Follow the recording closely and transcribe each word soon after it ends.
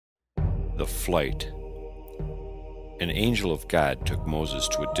The flight. An angel of God took Moses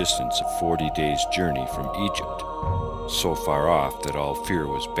to a distance of 40 days' journey from Egypt, so far off that all fear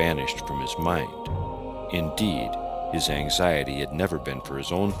was banished from his mind. Indeed, his anxiety had never been for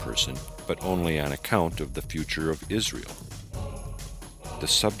his own person, but only on account of the future of Israel. The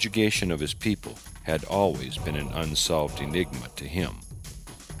subjugation of his people had always been an unsolved enigma to him.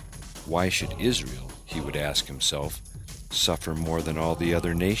 Why should Israel, he would ask himself, suffer more than all the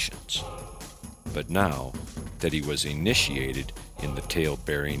other nations? But now that he was initiated in the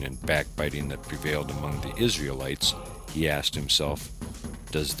tale-bearing and backbiting that prevailed among the Israelites, he asked himself,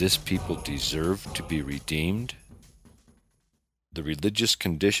 does this people deserve to be redeemed? The religious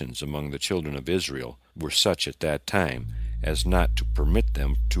conditions among the children of Israel were such at that time as not to permit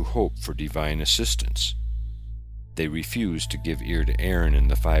them to hope for divine assistance. They refused to give ear to Aaron and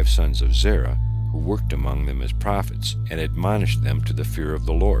the 5 sons of Zerah, who worked among them as prophets, and admonished them to the fear of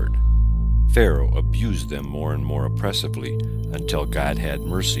the Lord. Pharaoh abused them more and more oppressively until God had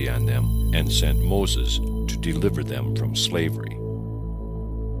mercy on them and sent Moses to deliver them from slavery.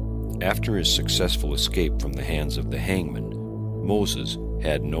 After his successful escape from the hands of the hangman, Moses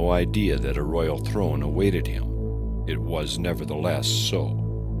had no idea that a royal throne awaited him. It was nevertheless so.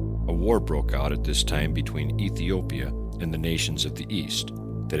 A war broke out at this time between Ethiopia and the nations of the east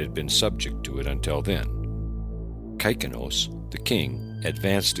that had been subject to it until then. Kykenos, the king,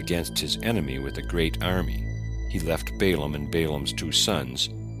 advanced against his enemy with a great army. He left Balaam and Balaam's 2 sons,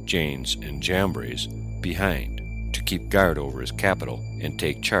 Janes and Jambres, behind to keep guard over his capital and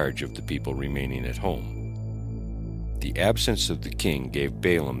take charge of the people remaining at home. The absence of the king gave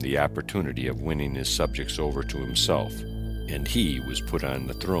Balaam the opportunity of winning his subjects over to himself, and he was put on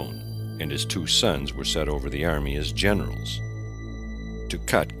the throne, and his 2 sons were set over the army as generals. To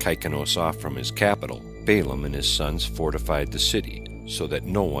cut Kykenos off from his capital, Balaam and his sons fortified the city, so that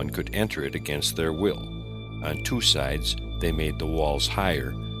no one could enter it against their will. On 2 sides they made the walls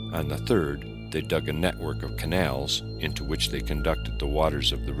higher, on the third they dug a network of canals, into which they conducted the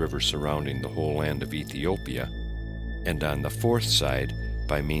waters of the river surrounding the whole land of Ethiopia, and on the 4th side,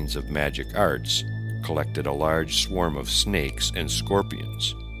 by means of magic arts, collected a large swarm of snakes and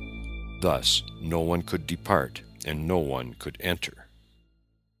scorpions. Thus no one could depart, and no one could enter.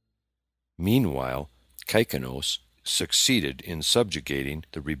 Meanwhile, Kykenos succeeded in subjugating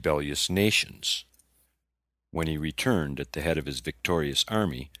the rebellious nations. When he returned at the head of his victorious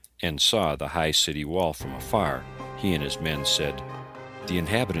army, and saw the high city wall from afar, he and his men said, "The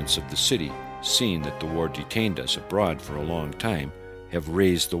inhabitants of the city, seeing that the war detained us abroad for a long time, have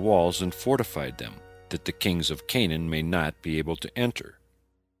raised the walls and fortified them, that the kings of Canaan may not be able to enter."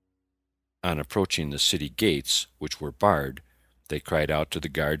 On approaching the city gates, which were barred, they cried out to the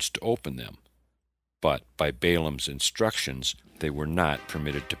guards to open them. But by Balaam's instructions, they were not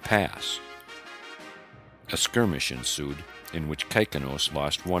permitted to pass. A skirmish ensued, in which Kykenos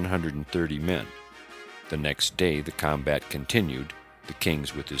lost 130 men. The next day the combat continued, the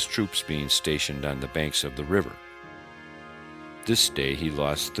kings with his troops being stationed on the banks of the river. This day he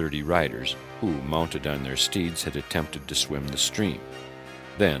lost 30 riders, who, mounted on their steeds, had attempted to swim the stream.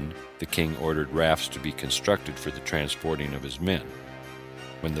 Then the king ordered rafts to be constructed for the transporting of his men.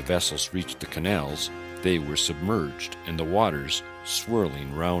 When the vessels reached the canals, they were submerged, and the waters,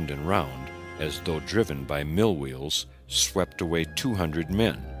 swirling round and round, as though driven by mill wheels, swept away 200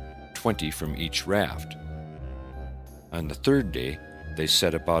 men, 20 from each raft. On the 3rd day, they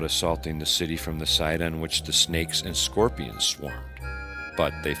set about assaulting the city from the side on which the snakes and scorpions swarmed,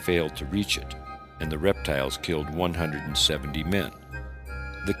 but they failed to reach it, and the reptiles killed 170 men.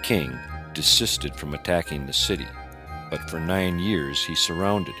 The king desisted from attacking the city, but for 9 years he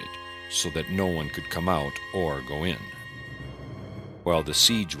surrounded it, so that no one could come out or go in. While the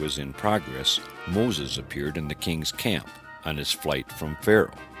siege was in progress, Moses appeared in the king's camp on his flight from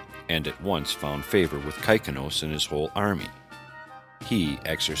Pharaoh, and at once found favor with Kykenos and his whole army. He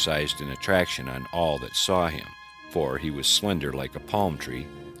exercised an attraction on all that saw him, for he was slender like a palm tree,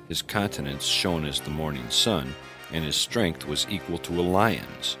 his countenance shone as the morning sun, and his strength was equal to a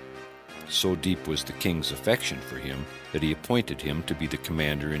lion's. So deep was the king's affection for him that he appointed him to be the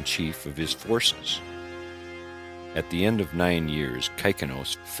commander-in-chief of his forces. At the end of 9 years,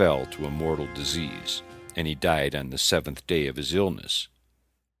 Kykenos fell to a mortal disease, and he died on the 7th day of his illness.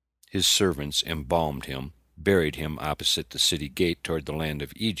 His servants embalmed him, buried him opposite the city gate toward the land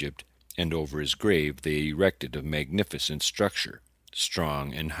of Egypt, and over his grave they erected a magnificent structure,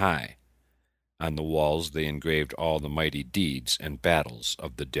 strong and high. On the walls they engraved all the mighty deeds and battles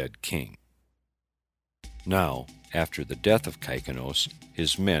of the dead king. Now, after the death of Kykenos,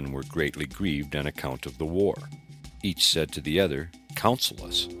 his men were greatly grieved on account of the war. Each said to the other, "Counsel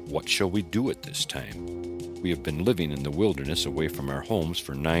us, what shall we do at this time? We have been living in the wilderness away from our homes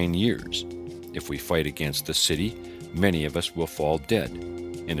for 9 years. If we fight against the city, many of us will fall dead,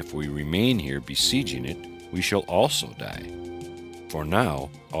 and if we remain here besieging it, we shall also die. For now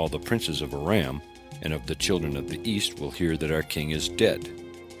all the princes of Aram and of the children of the east will hear that our king is dead,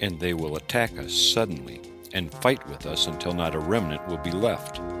 and they will attack us suddenly, and fight with us until not a remnant will be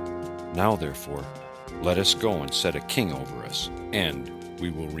left. Now therefore, let us go and set a king over us, and we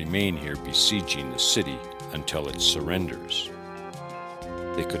will remain here besieging the city until it surrenders."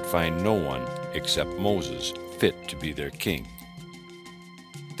 They could find no one except Moses fit to be their king.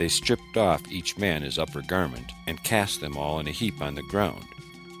 They stripped off each man his upper garment and cast them all in a heap on the ground,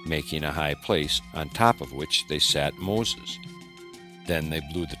 making a high place on top of which they sat Moses. Then they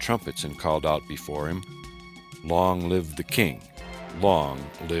blew the trumpets and called out before him, "Long live the king! Long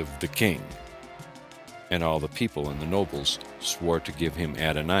live the king!" And all the people and the nobles swore to give him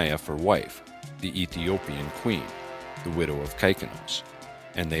Adoniah for wife, the Ethiopian queen, the widow of Kaiknos,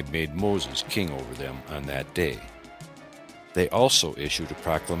 and they made Moses king over them on that day. They also issued a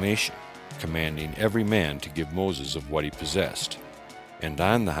proclamation, commanding every man to give Moses of what he possessed. And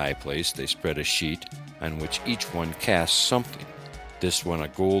on the high place they spread a sheet on which each one cast something, this one a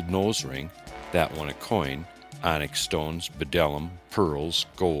gold nose ring, that one a coin, onyx stones, bdellium, pearls,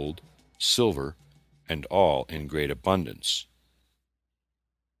 gold, silver, and all in great abundance.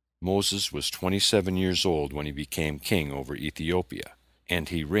 Moses was 27 years old when he became king over Ethiopia, and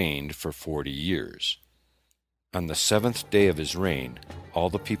he reigned for 40 years. On the 7th day of his reign, all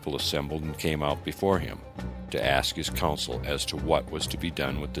the people assembled and came out before him, to ask his counsel as to what was to be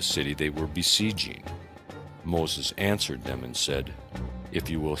done with the city they were besieging. Moses answered them and said, "If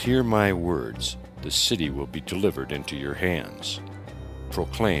you will hear my words, the city will be delivered into your hands.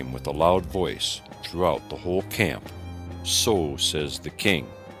 Proclaim with a loud voice throughout the whole camp, 'So says the king.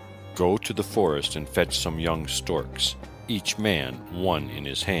 Go to the forest and fetch some young storks, each man one in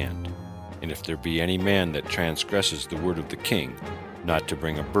his hand. And if there be any man that transgresses the word of the king, not to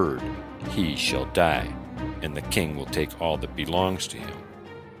bring a bird, he shall die, and the king will take all that belongs to him.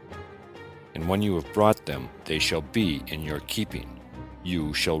 And when you have brought them, they shall be in your keeping.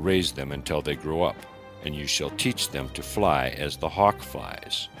 You shall raise them until they grow up, and you shall teach them to fly as the hawk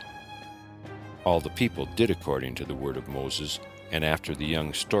flies.'" All the people did according to the word of Moses, and after the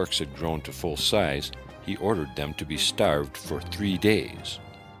young storks had grown to full size, he ordered them to be starved for 3 days.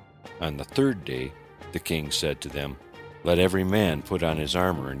 On the 3rd day the king said to them, "Let every man put on his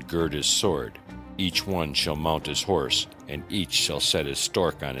armor and gird his sword. Each one shall mount his horse, and each shall set his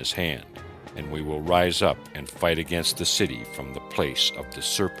stork on his hand, and we will rise up and fight against the city from the place of the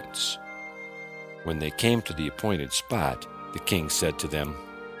serpents." When they came to the appointed spot, the king said to them,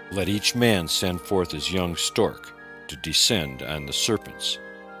 "Let each man send forth his young stork to descend on the serpents."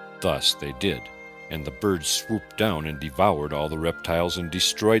 Thus they did, and the birds swooped down and devoured all the reptiles and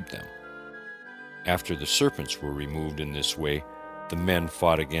destroyed them. After the serpents were removed in this way, the men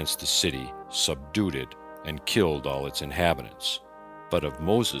fought against the city, subdued it, and killed all its inhabitants. But of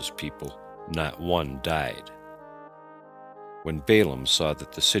Moses' people not one died. When Balaam saw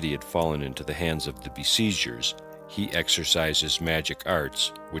that the city had fallen into the hands of the besiegers, he exercised his magic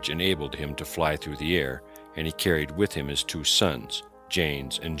arts, which enabled him to fly through the air, and he carried with him his 2 sons,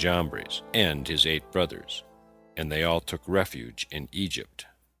 Janes and Jambres, and his 8 brothers, and they all took refuge in Egypt.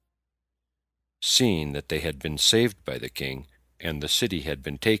 Seeing that they had been saved by the king, and the city had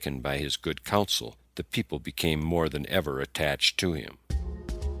been taken by his good counsel, the people became more than ever attached to him.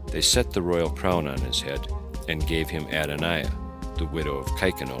 They set the royal crown on his head, and gave him Adoniah, the widow of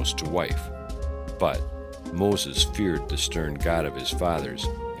Kaiknos, to wife. But Moses feared the stern God of his fathers,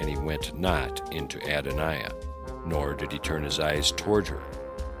 and he went not into Adoniah, nor did he turn his eyes toward her.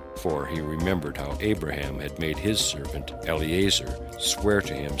 For he remembered how Abraham had made his servant Eliezer swear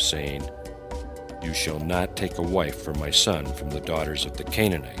to him, saying, "You shall not take a wife for my son from the daughters of the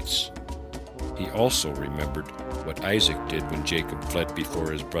Canaanites." He also remembered what Isaac did when Jacob fled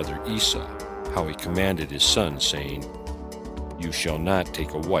before his brother Esau, how he commanded his son, saying, "You shall not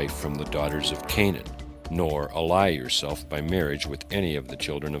take a wife from the daughters of Canaan, nor ally yourself by marriage with any of the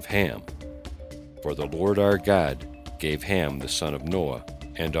children of Ham. For the Lord our God gave Ham the son of Noah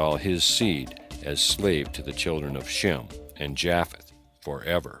and all his seed as slave to the children of Shem and Japheth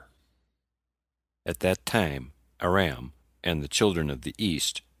forever." At that time Aram and the children of the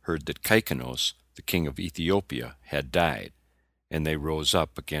east heard that Kaiknos, the king of Ethiopia, had died, and they rose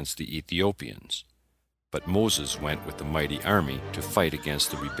up against the Ethiopians. But Moses went with a mighty army to fight against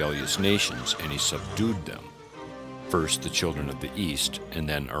the rebellious nations, and he subdued them, first the children of the east, and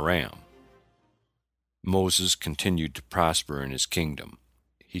then Aram. Moses continued to prosper in his kingdom.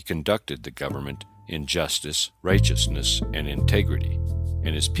 He conducted the government in justice, righteousness, and integrity,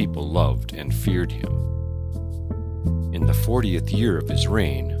 and his people loved and feared him. In the 40th year of his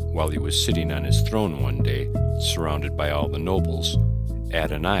reign, while he was sitting on his throne one day, surrounded by all the nobles,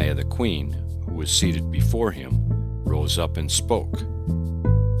 Adoniah the queen, who was seated before him, rose up and spoke.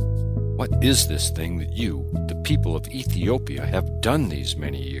 "What is this thing that you, the people of Ethiopia, have done these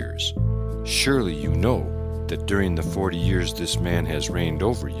many years? Surely you know that during the 40 years this man has reigned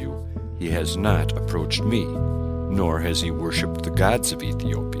over you, he has not approached me, nor has he worshipped the gods of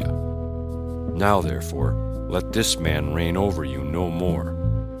Ethiopia. Now therefore, let this man reign over you no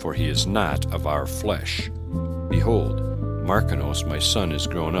more, for he is not of our flesh. Behold, Marcanos my son is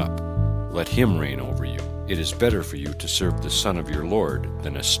grown up. Let him reign over you. It is better for you to serve the son of your lord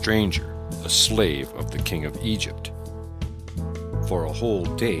than a stranger, a slave of the king of Egypt." For a whole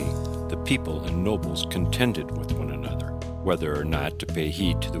day the people and nobles contended with one another, whether or not to pay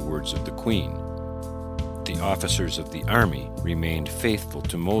heed to the words of the queen. The officers of the army remained faithful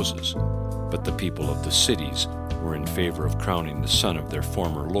to Moses, but the people of the cities were in favor of crowning the son of their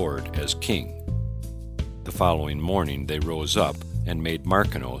former lord as king. The following morning they rose up and made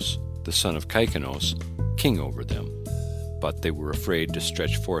Marcanos, the son of Caicos, king over them. But they were afraid to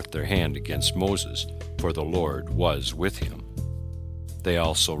stretch forth their hand against Moses, for the Lord was with him. They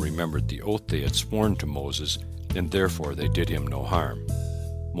also remembered the oath they had sworn to Moses, and therefore they did him no harm.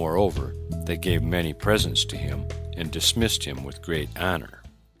 Moreover, they gave many presents to him, and dismissed him with great honor.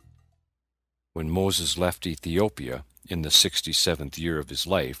 When Moses left Ethiopia, in the 67th year of his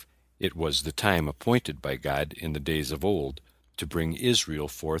life, it was the time appointed by God in the days of old to bring Israel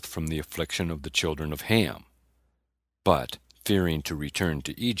forth from the affliction of the children of Ham. But, fearing to return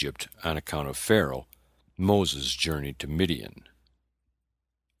to Egypt on account of Pharaoh, Moses journeyed to Midian.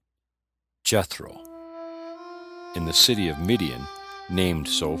 Jethro. In the city of Midian, named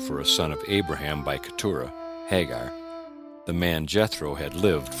so for a son of Abraham by Keturah, Hagar, the man Jethro had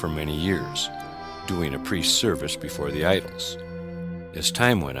lived for many years, doing a priest's service before the idols. As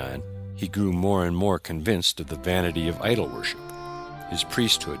time went on, he grew more and more convinced of the vanity of idol worship. His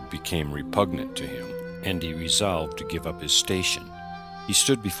priesthood became repugnant to him, and he resolved to give up his station. He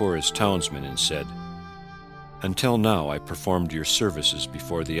stood before his townsmen and said, "Until now I performed your services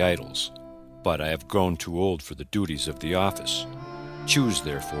before the idols, but I have grown too old for the duties of the office. Choose,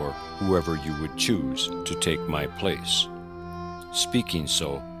 therefore, whoever you would choose to take my place." Speaking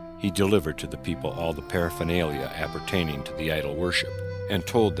so, he delivered to the people all the paraphernalia appertaining to the idol worship, and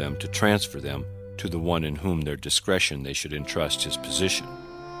told them to transfer them to the one in whom their discretion they should entrust his position.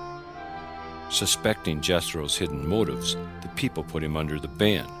 Suspecting Jethro's hidden motives, the people put him under the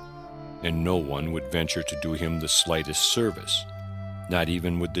ban, and no one would venture to do him the slightest service. Not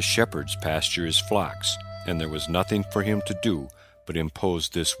even would the shepherds pasture his flocks, and there was nothing for him to do but impose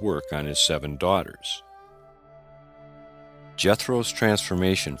this work on his 7 daughters. Jethro's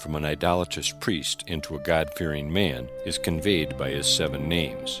transformation from an idolatrous priest into a God-fearing man is conveyed by his 7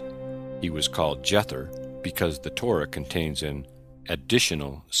 names. He was called Jether because the Torah contains an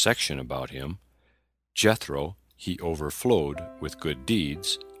additional section about him. Jethro, he overflowed with good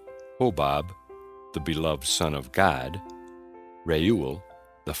deeds. Hobab, the beloved son of God. Reuel,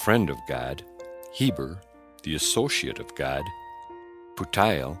 the friend of God. Heber, the associate of God.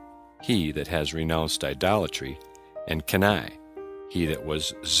 Putiel, he that has renounced idolatry. And Kenai, he that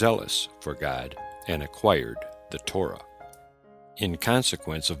was zealous for God and acquired the Torah. In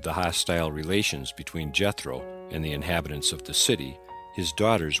consequence of the hostile relations between Jethro and the inhabitants of the city, his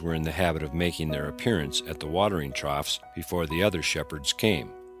daughters were in the habit of making their appearance at the watering troughs before the other shepherds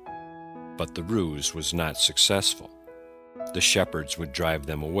came. But the ruse was not successful. The shepherds would drive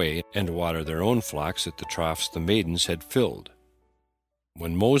them away and water their own flocks at the troughs the maidens had filled.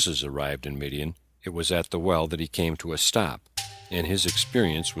 When Moses arrived in Midian, it was at the well that he came to a stop, and his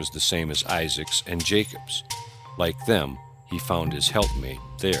experience was the same as Isaac's and Jacob's. Like them, he found his helpmate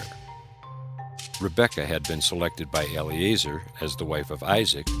there. Rebekah had been selected by Eliezer as the wife of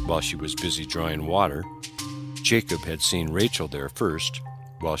Isaac while she was busy drawing water. Jacob had seen Rachel there first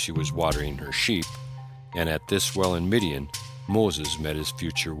while she was watering her sheep, and at this well in Midian, Moses met his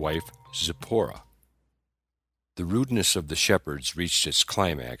future wife Zipporah. The rudeness of the shepherds reached its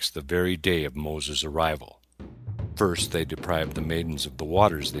climax the very day of Moses' arrival. First, they deprived the maidens of the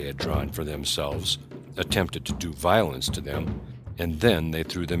waters they had drawn for themselves, attempted to do violence to them, and then they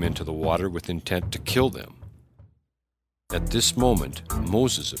threw them into the water with intent to kill them. At this moment,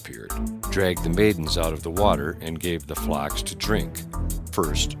 Moses appeared, dragged the maidens out of the water, and gave the flocks to drink,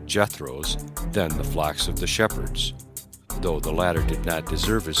 first Jethro's, then the flocks of the shepherds, though the latter did not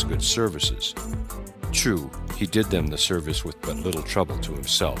deserve his good services. True, he did them the service with but little trouble to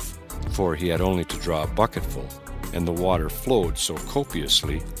himself, for he had only to draw a bucketful, and the water flowed so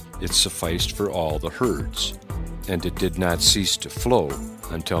copiously it sufficed for all the herds. And it did not cease to flow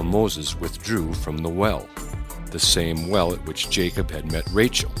until Moses withdrew from the well, the same well at which Jacob had met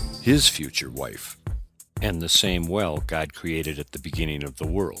Rachel, his future wife, and the same well God created at the beginning of the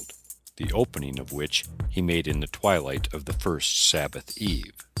world, the opening of which he made in the twilight of the first Sabbath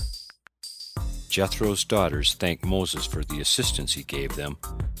eve. Jethro's daughters thanked Moses for the assistance he gave them,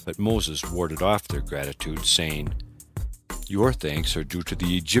 but Moses warded off their gratitude, saying, "Your thanks are due to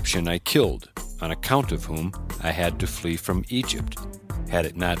the Egyptian I killed, on account of whom I had to flee from Egypt. Had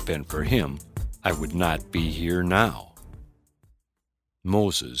it not been for him, I would not be here now."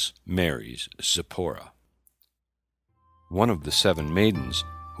 Moses marries Zipporah. One of the 7 maidens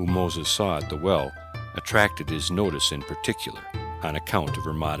whom Moses saw at the well attracted his notice in particular, on account of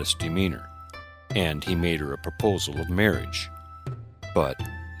her modest demeanor, and he made her a proposal of marriage. But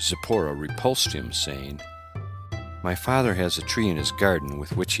Zipporah repulsed him, saying, "My father has a tree in his garden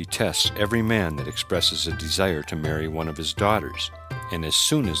with which he tests every man that expresses a desire to marry one of his daughters, and as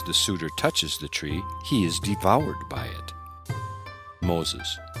soon as the suitor touches the tree, he is devoured by it."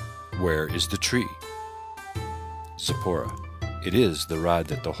 Moses: "Where is the tree?" Zipporah: "It is the rod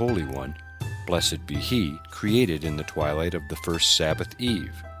that the Holy One, blessed be He, created in the twilight of the first Sabbath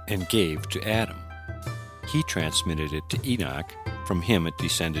eve, and gave to Adam. He transmitted it to Enoch, from him it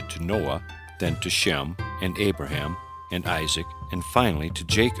descended to Noah, then to Shem, and Abraham, and Isaac, and finally to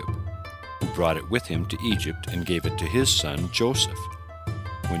Jacob, who brought it with him to Egypt and gave it to his son Joseph.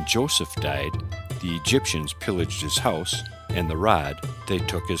 When Joseph died, the Egyptians pillaged his house, and the rod they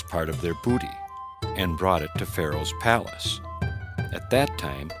took as part of their booty, and brought it to Pharaoh's palace. At that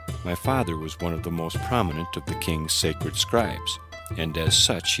time, my father was one of the most prominent of the king's sacred scribes, and as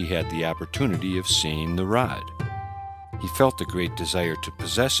such he had the opportunity of seeing the rod. He felt a great desire to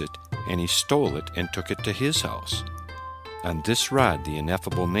possess it, and he stole it and took it to his house. On this rod the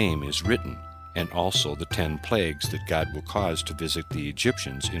ineffable name is written, and also the 10 plagues that God will cause to visit the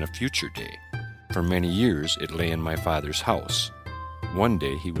Egyptians in a future day. For many years it lay in my father's house. One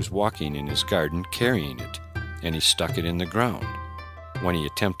day he was walking in his garden carrying it, and he stuck it in the ground. When he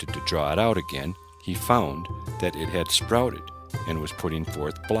attempted to draw it out again, he found that it had sprouted and was putting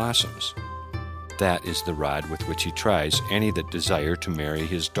forth blossoms. That is the rod with which he tries any that desire to marry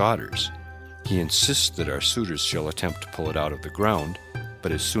his daughters. He insists that our suitors shall attempt to pull it out of the ground,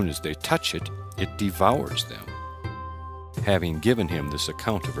 but as soon as they touch it, it devours them." Having given him this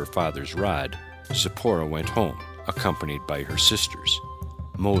account of her father's rod, Zipporah went home, accompanied by her sisters.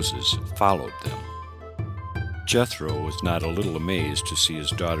 Moses followed them. Jethro was not a little amazed to see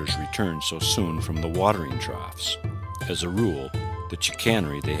his daughters return so soon from the watering troughs. As a rule, the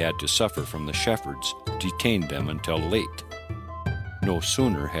chicanery they had to suffer from the shepherds detained them until late. No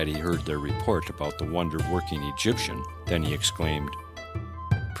sooner had he heard their report about the wonder-working Egyptian than he exclaimed,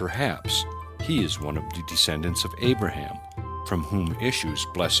 "Perhaps he is one of the descendants of Abraham, from whom issues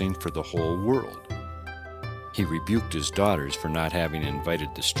blessing for the whole world." He rebuked his daughters for not having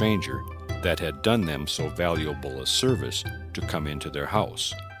invited the stranger that had done them so valuable a service to come into their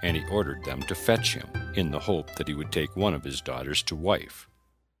house, and he ordered them to fetch him, in the hope that he would take one of his daughters to wife.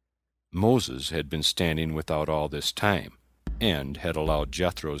 Moses had been standing without all this time, and had allowed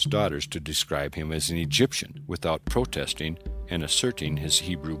Jethro's daughters to describe him as an Egyptian without protesting and asserting his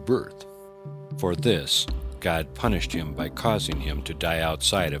Hebrew birth. For this, God punished him by causing him to die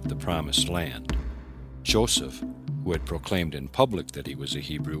outside of the promised land. Joseph, who had proclaimed in public that he was a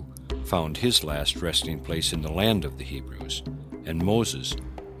Hebrew, found his last resting place in the land of the Hebrews, and Moses,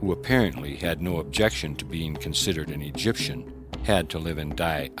 who apparently had no objection to being considered an Egyptian, had to live and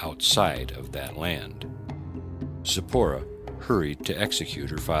die outside of that land. Zipporah hurried to execute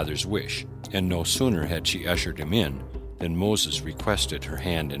her father's wish, and no sooner had she ushered him in than Moses requested her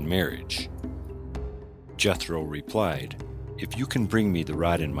hand in marriage. Jethro replied, "If you can bring me the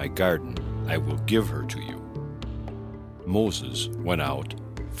rod in my garden, I will give her to you." Moses went out,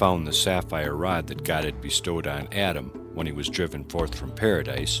 found the sapphire rod that God had bestowed on Adam when he was driven forth from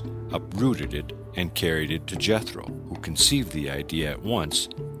paradise, uprooted it, and carried it to Jethro, who conceived the idea at once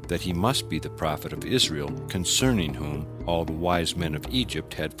that he must be the prophet of Israel, concerning whom all the wise men of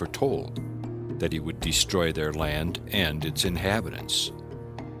Egypt had foretold, that he would destroy their land and its inhabitants.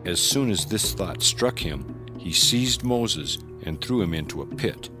 As soon as this thought struck him, he seized Moses and threw him into a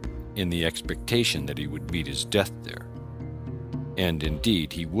pit, in the expectation that he would meet his death there. And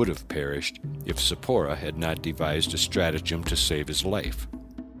indeed he would have perished if Zipporah had not devised a stratagem to save his life.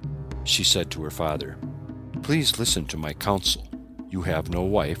 She said to her father, "Please listen to my counsel. You have no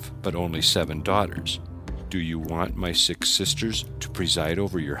wife, but only 7 daughters. Do you want my 6 sisters to preside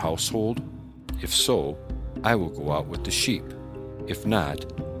over your household? If so, I will go out with the sheep. If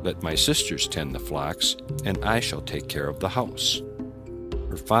not, let my sisters tend the flocks, and I shall take care of the house."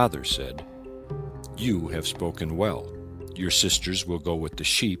 Her father said, "You have spoken well. Your sisters will go with the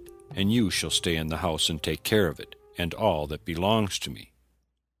sheep, and you shall stay in the house and take care of it, and all that belongs to me."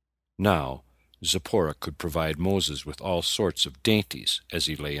 Now Zipporah could provide Moses with all sorts of dainties as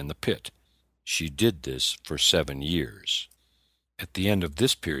he lay in the pit. She did this for 7 years. At the end of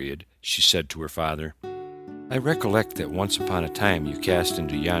this period, she said to her father, "I recollect that once upon a time you cast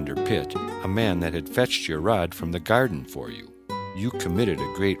into yonder pit a man that had fetched your rod from the garden for you. You committed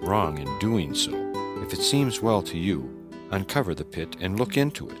a great wrong in doing so. If it seems well to you, uncover the pit and look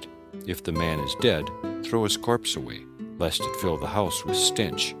into it. If the man is dead, throw his corpse away, lest it fill the house with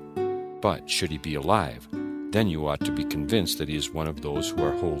stench. But should he be alive, then you ought to be convinced that he is one of those who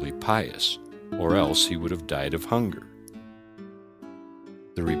are wholly pious, or else he would have died of hunger."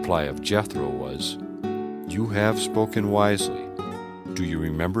 The reply of Jethro was, "You have spoken wisely. Do you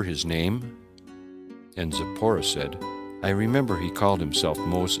remember his name?" And Zipporah said, "I remember he called himself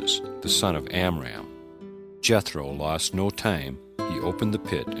Moses, the son of Amram." Jethro lost no time. He opened the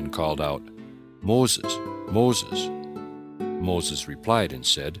pit and called out, "Moses, Moses." Moses replied and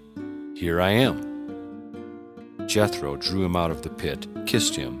said, "Here I am." Jethro drew him out of the pit,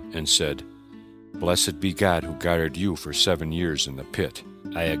 kissed him, and said, "Blessed be God who guarded you for 7 years in the pit.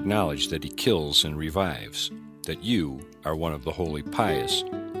 I acknowledge that he kills and revives, that you are one of the wholly pious,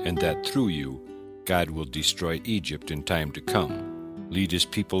 and that through you God will destroy Egypt in time to come, lead his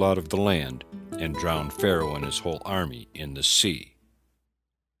people out of the land, and drown Pharaoh and his whole army in the sea."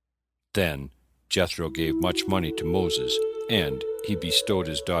 Then Jethro gave much money to Moses, and he bestowed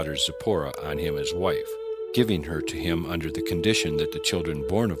his daughter Zipporah on him as wife, giving her to him under the condition that the children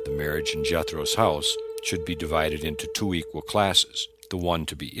born of the marriage in Jethro's house should be divided into 2 equal classes, the one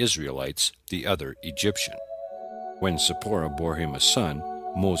to be Israelites, the other Egyptian. When Zipporah bore him a son,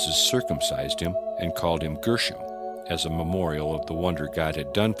 Moses circumcised him and called him Gershom, as a memorial of the wonder God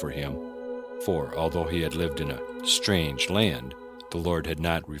had done for him, for although he had lived in a strange land, the Lord had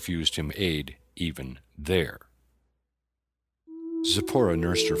not refused him aid even there. Zipporah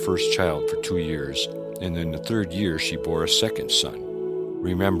nursed her first child for 2 years, and in the 3rd year she bore a second son.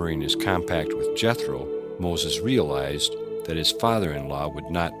 Remembering his compact with Jethro, Moses realized that his father-in-law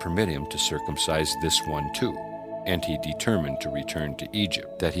would not permit him to circumcise this one too, and he determined to return to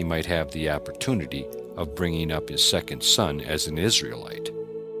Egypt, that he might have the opportunity of bringing up his second son as an Israelite.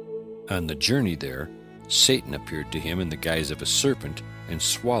 On the journey there, Satan appeared to him in the guise of a serpent and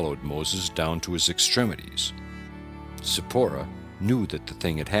swallowed Moses down to his extremities. Zipporah knew that the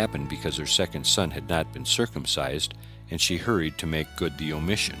thing had happened because her second son had not been circumcised, and she hurried to make good the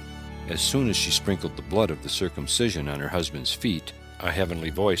omission. As soon as she sprinkled the blood of the circumcision on her husband's feet, a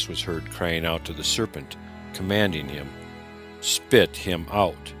heavenly voice was heard crying out to the serpent, commanding him, "Spit him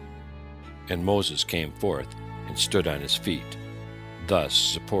out." And Moses came forth and stood on his feet.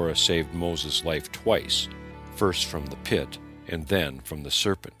 Thus Zipporah saved Moses' life twice, first from the pit and then from the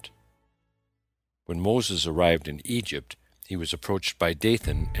serpent. When Moses arrived in Egypt, he was approached by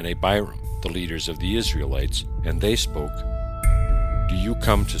Dathan and Abiram, the leaders of the Israelites, and they spoke, "Do you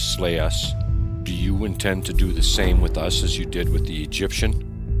come to slay us? Do you intend to do the same with us as you did with the Egyptian?"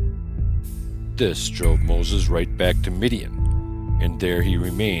 This drove Moses right back to Midian, and there he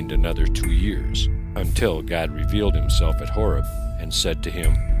remained another 2 years, until God revealed himself at Horeb and said to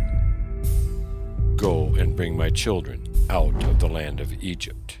him, "Go and bring my children out of the land of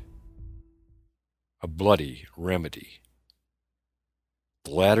Egypt." A bloody remedy.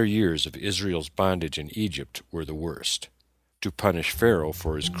 The latter years of Israel's bondage in Egypt were the worst. To punish Pharaoh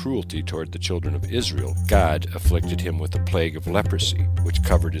for his cruelty toward the children of Israel, God afflicted him with a plague of leprosy, which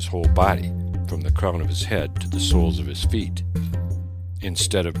covered his whole body, from the crown of his head to the soles of his feet.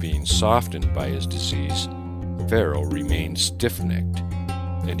 Instead of being softened by his disease, Pharaoh remained stiff-necked,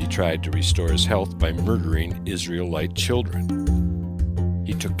 and he tried to restore his health by murdering Israelite children.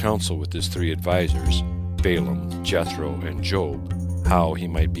 He took counsel with his 3 advisors, Balaam, Jethro, and Job, how he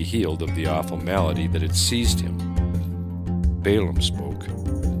might be healed of the awful malady that had seized him. Balaam spoke,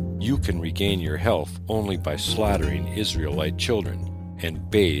 "You can regain your health only by slaughtering Israelite children and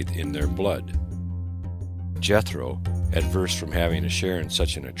bathe in their blood." Jethro, adverse from having a share in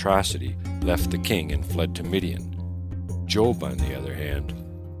such an atrocity, left the king and fled to Midian. Job, on the other hand,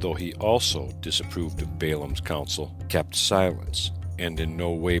 though he also disapproved of Balaam's counsel, kept silence, and in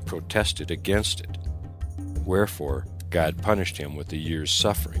no way protested against it. Wherefore God punished him with a year's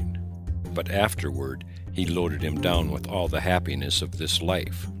suffering. But afterward He loaded him down with all the happiness of this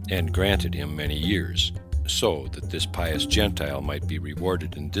life, and granted him many years, so that this pious Gentile might be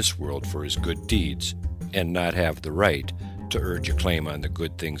rewarded in this world for his good deeds, and not have the right to urge a claim on the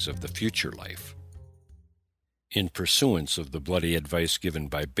good things of the future life. In pursuance of the bloody advice given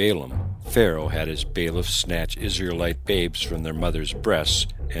by Balaam, Pharaoh had his bailiffs snatch Israelite babes from their mothers' breasts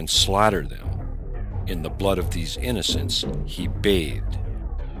and slaughter them. In the blood of these innocents he bathed.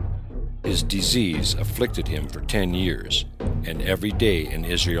 His disease afflicted him for 10 years, and every day an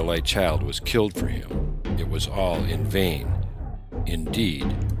Israelite child was killed for him. It was all in vain.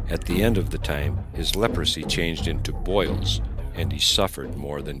 Indeed, at the end of the time his leprosy changed into boils, and he suffered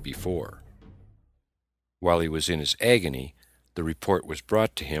more than before. While he was in his agony, the report was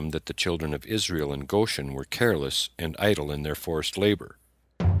brought to him that the children of Israel in Goshen were careless and idle in their forced labor.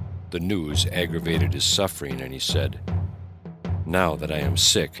 The news aggravated his suffering, and he said, "Now that I am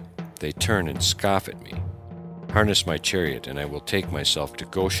sick, they turn and scoff at me. Harness my chariot, and I will take myself to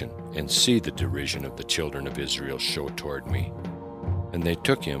Goshen, and see the derision of the children of Israel show toward me." And they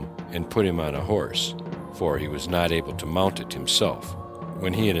took him and put him on a horse, for he was not able to mount it himself.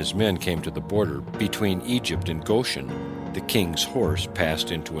 When he and his men came to the border between Egypt and Goshen, the king's horse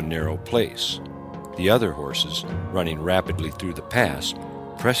passed into a narrow place. The other horses, running rapidly through the pass,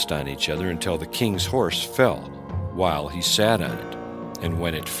 pressed on each other until the king's horse fell, while he sat on it. And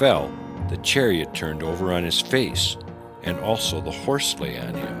when it fell, the chariot turned over on his face, and also the horse lay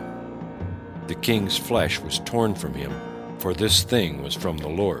on him. The king's flesh was torn from him, for this thing was from the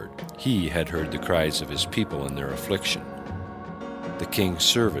Lord. He had heard the cries of his people in their affliction. The king's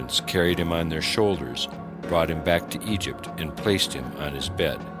servants carried him on their shoulders, brought him back to Egypt, and placed him on his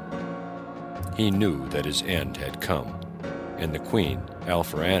bed. He knew that his end had come, and the queen,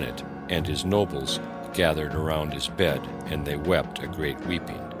 Alpharanit, and his nobles gathered around his bed, and they wept a great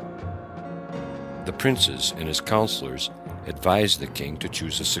weeping. The princes and his counselors advised the king to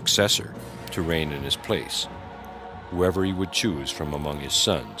choose a successor to reign in his place, whoever he would choose from among his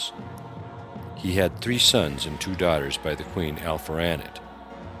sons. He had 3 sons and 2 daughters by the queen Alpharanit,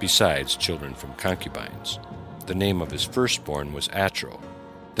 besides children from concubines. The name of his firstborn was Atro,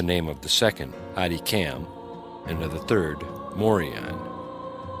 the name of the second Adikam, and of the third Morion.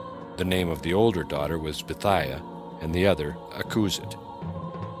 The name of the older daughter was Bithiah, and the other Akuzit.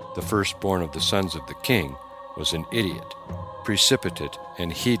 The firstborn of the sons of the king was an idiot, precipitate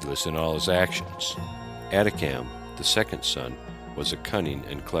and heedless in all his actions. Adikam, the second son, was a cunning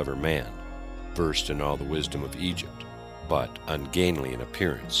and clever man, versed in all the wisdom of Egypt, but ungainly in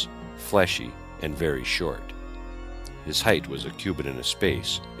appearance, fleshy, and very short. His height was a cubit and a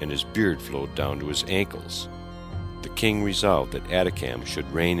space, and his beard flowed down to his ankles. The king resolved that Adikam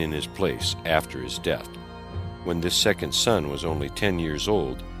should reign in his place after his death. When this second son was only 10 years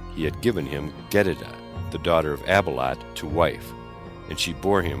old, he had given him Gedidah, the daughter of Abilat, to wife, and she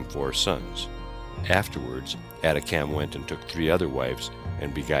bore him 4 sons. Afterwards, Adikam went and took 3 other wives,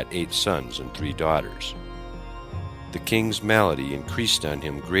 and begot 8 sons and 3 daughters. The king's malady increased on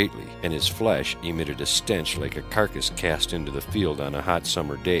him greatly, and his flesh emitted a stench like a carcass cast into the field on a hot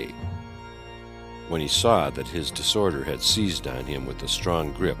summer day. When he saw that his disorder had seized on him with a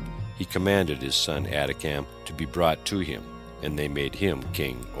strong grip, he commanded his son Adikam to be brought to him, and they made him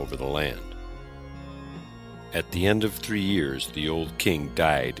king over the land. At the end of 3 years the old king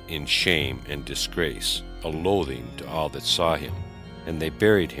died in shame and disgrace, a loathing to all that saw him, and they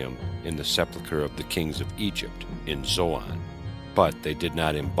buried him in the sepulchre of the kings of Egypt in Zoan. But they did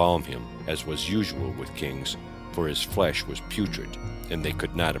not embalm him, as was usual with kings, for his flesh was putrid, and they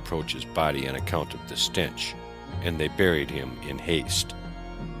could not approach his body on account of the stench, and they buried him in haste.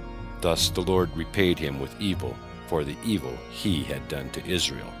 Thus the Lord repaid him with evil for the evil he had done to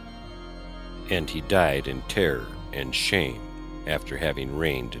Israel. And he died in terror and shame after having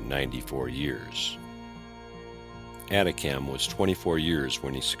reigned 94 years. Adikam was 24 years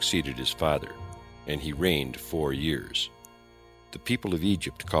when he succeeded his father, and he reigned 4 years. The people of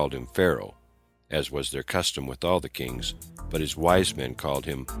Egypt called him Pharaoh, as was their custom with all the kings, but his wise men called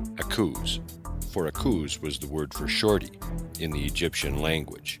him Akuz, for Akuz was the word for shorty in the Egyptian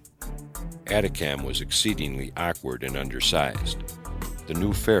language. Adikam was exceedingly awkward and undersized. The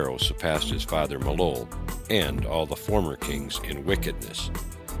new Pharaoh surpassed his father Malol and all the former kings in wickedness,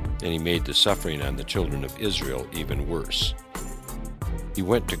 and he made the suffering on the children of Israel even worse. He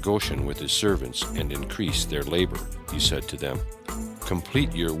went to Goshen with his servants and increased their labor. He said to them,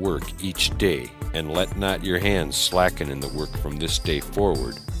 "Complete your work each day, and let not your hands slacken in the work from this day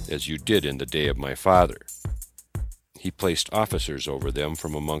forward, as you did in the day of my father." He placed officers over them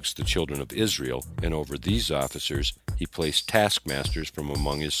from amongst the children of Israel, and over these officers he placed taskmasters from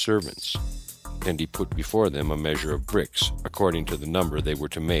among his servants. And he put before them a measure of bricks, according to the number they were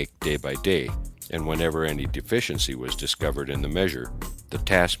to make day by day. And whenever any deficiency was discovered in the measure, the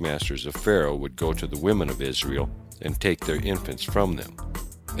taskmasters of Pharaoh would go to the women of Israel and take their infants from them,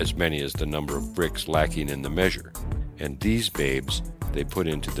 as many as the number of bricks lacking in the measure. And these babes they put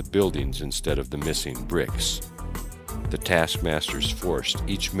into the buildings instead of the missing bricks. The taskmasters forced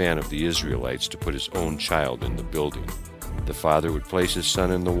each man of the Israelites to put his own child in the building. The father would place his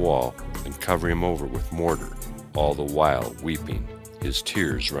son in the wall and cover him over with mortar, all the while weeping, his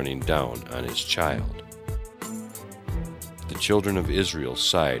tears running down on his child. The children of Israel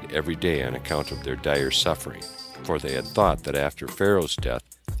sighed every day on account of their dire suffering, for they had thought that after Pharaoh's death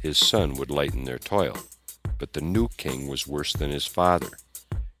his son would lighten their toil. But the new king was worse than his father,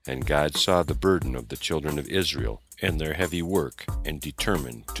 and God saw the burden of the children of Israel and their heavy work, and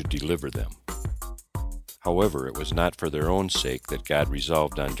determined to deliver them. However, it was not for their own sake that God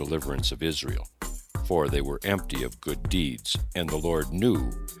resolved on deliverance of Israel, for they were empty of good deeds, and the Lord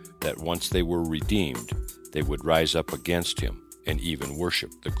knew that once they were redeemed, they would rise up against him, and even worship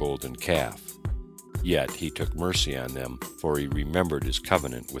the golden calf. Yet he took mercy on them, for he remembered his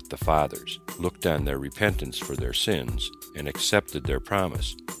covenant with the fathers, looked on their repentance for their sins, and accepted their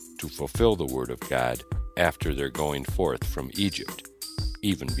promise to fulfill the word of God after their going forth from Egypt,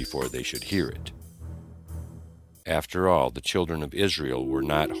 even before they should hear it. After all, the children of Israel were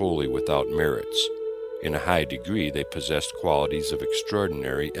not wholly without merits. In a high degree they possessed qualities of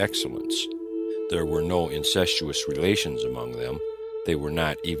extraordinary excellence. There were no incestuous relations among them, they were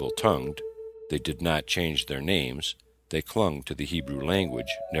not evil-tongued, they did not change their names, they clung to the Hebrew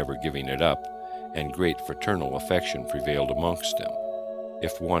language, never giving it up, and great fraternal affection prevailed amongst them.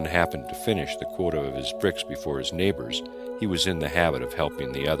 If one happened to finish the quota of his bricks before his neighbors, he was in the habit of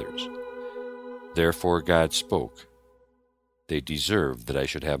helping the others. Therefore God spoke, "They deserve that I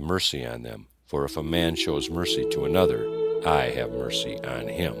should have mercy on them, for if a man shows mercy to another, I have mercy on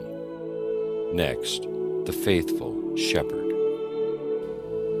him." Next, the faithful shepherd.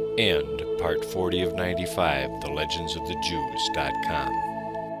 End part 40 of 95, TheLegendsOfTheJews.com.